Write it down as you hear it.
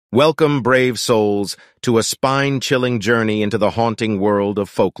Welcome, brave souls, to a spine-chilling journey into the haunting world of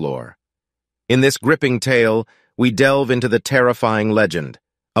folklore. In this gripping tale, we delve into the terrifying legend,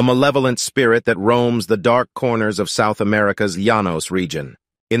 a malevolent spirit that roams the dark corners of South America's Llanos region.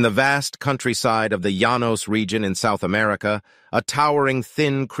 In the vast countryside of the Llanos region in South America, a towering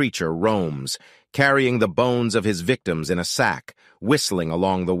thin creature roams, carrying the bones of his victims in a sack, whistling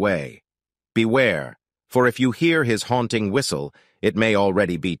along the way. Beware, for if you hear his haunting whistle, it may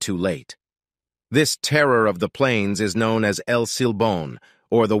already be too late. This terror of the plains is known as El Silbón,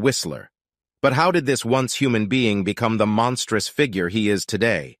 or the Whistler. But how did this once human being become the monstrous figure he is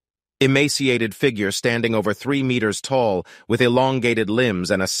today? Emaciated figure standing over 3 meters tall, with elongated limbs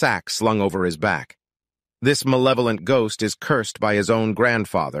and a sack slung over his back. This malevolent ghost is cursed by his own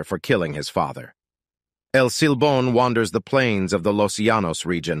grandfather for killing his father. El Silbón wanders the plains of the Los Llanos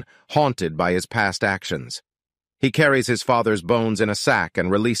region, haunted by his past actions. He carries his father's bones in a sack and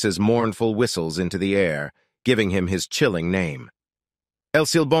releases mournful whistles into the air, giving him his chilling name. El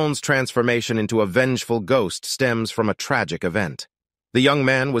Silbón's transformation into a vengeful ghost stems from a tragic event. The young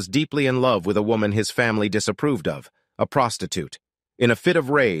man was deeply in love with a woman his family disapproved of, a prostitute. In a fit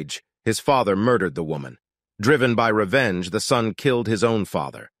of rage, his father murdered the woman. Driven by revenge, the son killed his own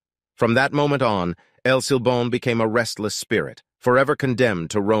father. From that moment on, El Silbón became a restless spirit, forever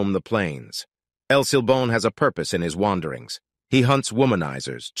condemned to roam the plains. El Silbón has a purpose in his wanderings. He hunts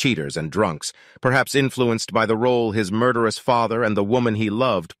womanizers, cheaters, and drunks, perhaps influenced by the role his murderous father and the woman he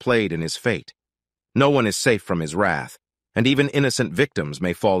loved played in his fate. No one is safe from his wrath, and even innocent victims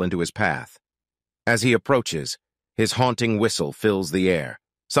may fall into his path. As he approaches, his haunting whistle fills the air,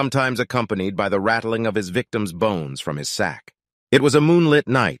 sometimes accompanied by the rattling of his victims' bones from his sack. It was a moonlit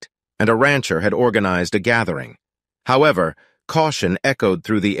night, and a rancher had organized a gathering. However, caution echoed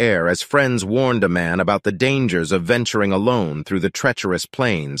through the air as friends warned a man about the dangers of venturing alone through the treacherous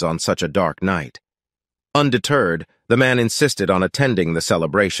plains on such a dark night. Undeterred, the man insisted on attending the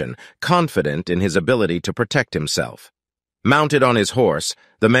celebration, confident in his ability to protect himself. Mounted on his horse,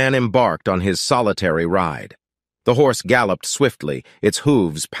 the man embarked on his solitary ride. The horse galloped swiftly, its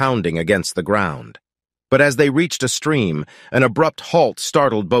hooves pounding against the ground. But as they reached a stream, an abrupt halt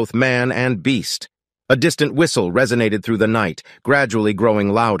startled both man and beast. A distant whistle resonated through the night, gradually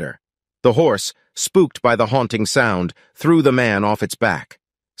growing louder. The horse, spooked by the haunting sound, threw the man off its back.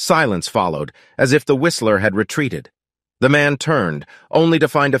 Silence followed, as if the whistler had retreated. The man turned, only to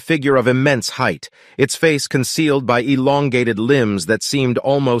find a figure of immense height, its face concealed by elongated limbs that seemed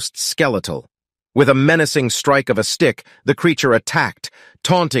almost skeletal. With a menacing strike of a stick, the creature attacked,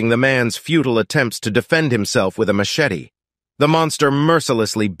 taunting the man's futile attempts to defend himself with a machete. The monster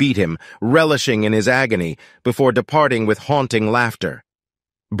mercilessly beat him, relishing in his agony, before departing with haunting laughter.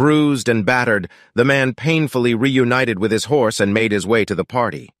 Bruised and battered, the man painfully reunited with his horse and made his way to the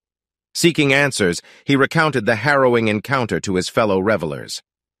party. Seeking answers, he recounted the harrowing encounter to his fellow revelers.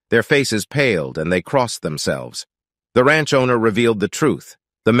 Their faces paled and they crossed themselves. The ranch owner revealed the truth.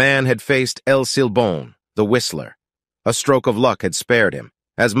 The man had faced El Silbón, the Whistler. A stroke of luck had spared him,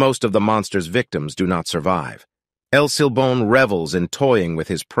 as most of the monster's victims do not survive. El Silbón revels in toying with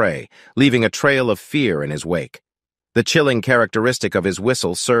his prey, leaving a trail of fear in his wake. The chilling characteristic of his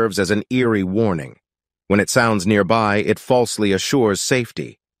whistle serves as an eerie warning. When it sounds nearby, it falsely assures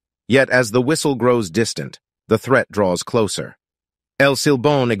safety. Yet as the whistle grows distant, the threat draws closer. El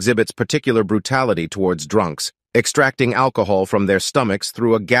Silbón exhibits particular brutality towards drunks, extracting alcohol from their stomachs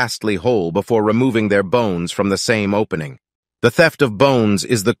through a ghastly hole before removing their bones from the same opening. The theft of bones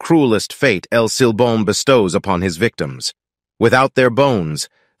is the cruelest fate El Silbón bestows upon his victims. Without their bones,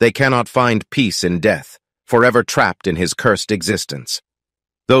 they cannot find peace in death, forever trapped in his cursed existence.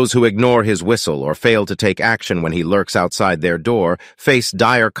 Those who ignore his whistle or fail to take action when he lurks outside their door face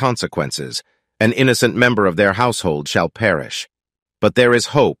dire consequences. An innocent member of their household shall perish. But there is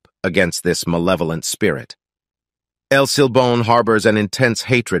hope against this malevolent spirit. El Silbón harbors an intense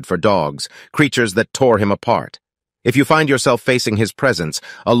hatred for dogs, creatures that tore him apart. If you find yourself facing his presence,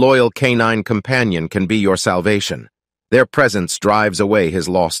 a loyal canine companion can be your salvation. Their presence drives away his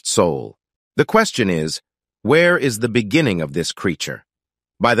lost soul. The question is, where is the beginning of this creature?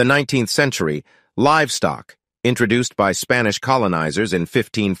 By the 19th century, livestock, introduced by Spanish colonizers in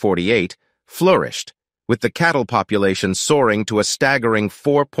 1548, flourished, with the cattle population soaring to a staggering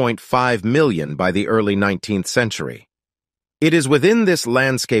 4.5 million by the early 19th century. It is within this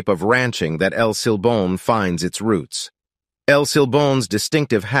landscape of ranching that El Silbón finds its roots. El Silbón's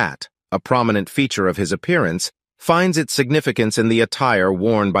distinctive hat, a prominent feature of his appearance, finds its significance in the attire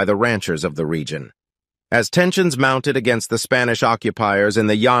worn by the ranchers of the region. As tensions mounted against the Spanish occupiers in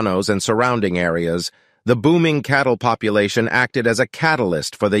the Llanos and surrounding areas, The booming cattle population acted as a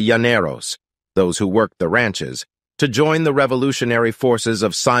catalyst for the llaneros, those who worked the ranches, to join the revolutionary forces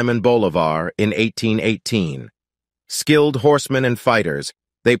of Simon Bolivar in 1818. Skilled horsemen and fighters,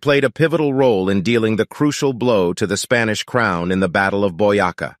 they played a pivotal role in dealing the crucial blow to the Spanish crown in the Battle of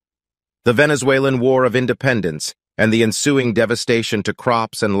Boyaca. The Venezuelan War of Independence and the ensuing devastation to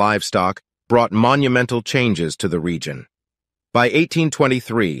crops and livestock brought monumental changes to the region. By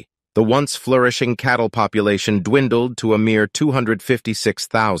 1823, the once flourishing cattle population dwindled to a mere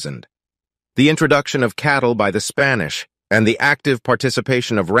 256,000. The introduction of cattle by the Spanish and the active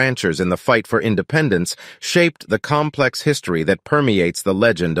participation of ranchers in the fight for independence shaped the complex history that permeates the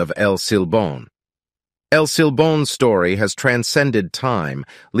legend of El SILBÓN. El SILBÓN's story has transcended time,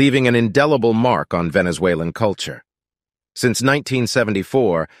 leaving an indelible mark on Venezuelan culture. Since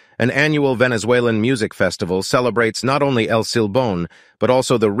 1974, an annual Venezuelan music festival celebrates not only El SILBÓN, but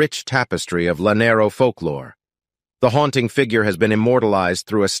also the rich tapestry of llanero folklore. The haunting figure has been immortalized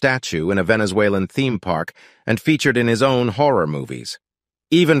through a statue in a Venezuelan theme park and featured in his own horror movies.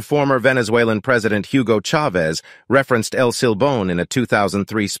 Even former Venezuelan President Hugo Chavez referenced El SILBÓN in a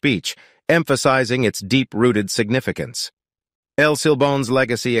 2003 speech, emphasizing its deep-rooted significance. El SILBÓN's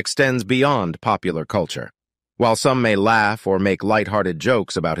legacy extends beyond popular culture. While some may laugh or make lighthearted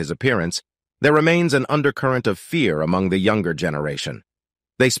jokes about his appearance, there remains an undercurrent of fear among the younger generation.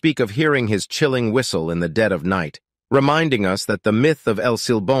 They speak of hearing his chilling whistle in the dead of night, reminding us that the myth of El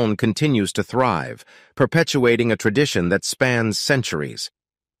SILBÓN continues to thrive, perpetuating a tradition that spans centuries.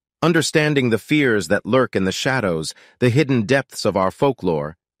 Understanding the fears that lurk in the shadows, the hidden depths of our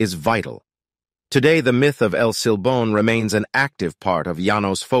folklore, is vital. Today, the myth of El SILBÓN remains an active part of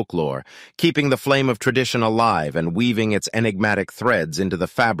Llanos folklore, keeping the flame of tradition alive and weaving its enigmatic threads into the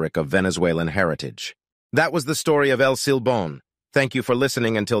fabric of Venezuelan heritage. That was the story of El SILBÓN. Thank you for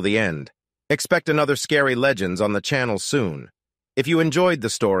listening until the end. Expect another scary legends on the channel soon. If you enjoyed the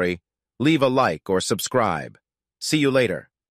story, leave a like or subscribe. See you later.